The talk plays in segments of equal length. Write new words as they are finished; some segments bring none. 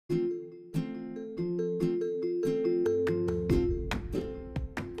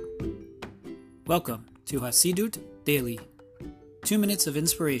Welcome to Hasidut Daily, 2 minutes of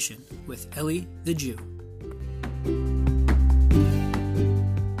inspiration with Eli the Jew.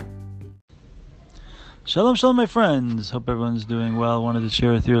 Shalom, shalom, my friends. Hope everyone's doing well. Wanted to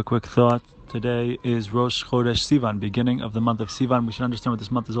share with you a quick thought. Today is Rosh Chodesh Sivan, beginning of the month of Sivan. We should understand what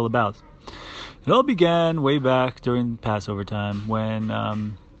this month is all about. It all began way back during Passover time when,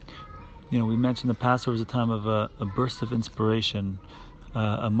 we mentioned the Passover is a time of a burst of inspiration,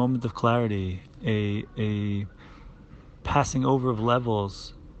 a moment of clarity, a passing over of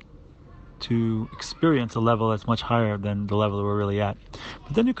levels to experience a level that's much higher than the level that we're really at.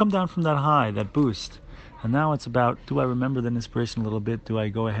 But then you come down from that high, that boost, and now it's about, do I remember that inspiration a little bit? Do I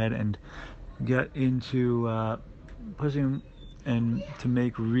go ahead and get into pushing and to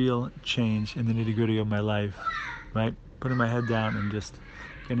make real change in the nitty-gritty of my life, right? Putting my head down and just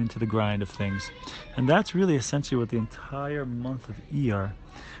getting into the grind of things. And that's really essentially what the entire month of Iyar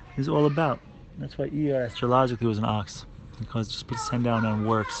is all about. That's why Iyar astrologically was an ox, because it just puts its head down and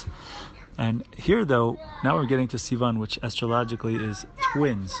works. And here though, now we're getting to Sivan, which astrologically is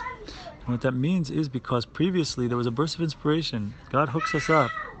twins. And what that means is because previously there was a burst of inspiration. God hooks us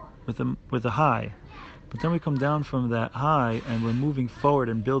up with a high. But then we come down from that high and we're moving forward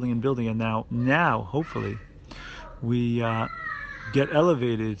and building. And now hopefully, we get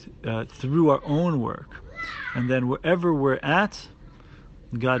elevated through our own work. And then wherever we're at,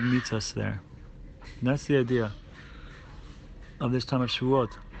 God meets us there. And that's the idea of this time of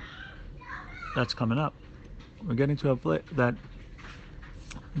Shavuot. That's coming up. We're getting to a place that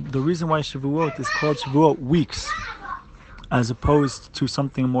the reason why Shavuot is called Shavuot weeks, as opposed to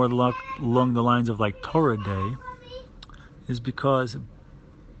something more along the lines of like Torah Day, is because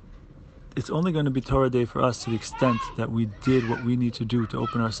it's only going to be Torah Day for us to the extent that we did what we need to do to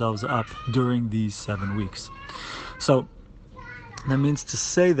open ourselves up during these 7 weeks. So that means to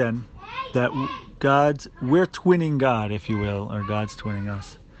say then that we're twinning God, if you will, or God's twinning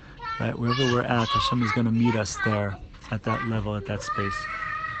us. Right? Wherever we're at, Hashem is going to meet us there at that level, at that space.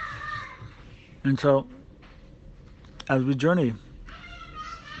 And so, as we journey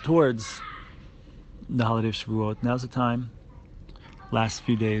towards the holiday of Shavuot, now's the time, last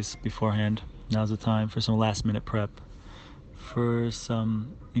few days beforehand, now's the time for some last minute prep, for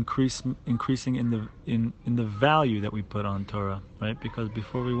some increasing in the value that we put on Torah, right? Because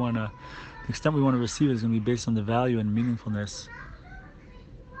before the extent we want to receive it is going to be based on the value and meaningfulness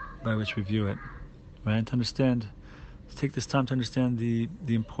by which we view it, right? To take this time to understand the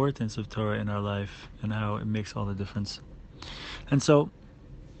importance of Torah in our life and how it makes all the difference. And so,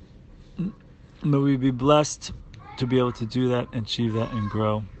 may we be blessed to be able to do that, and achieve that, and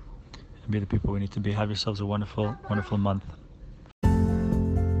grow, and be the people we need to be. Have yourselves a wonderful, wonderful month.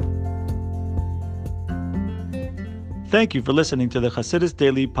 Thank you for listening to the Hasidus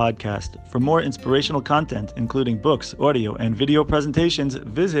Daily Podcast. For more inspirational content, including books, audio, and video presentations,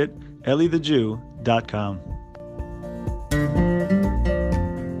 visit elithejew.com.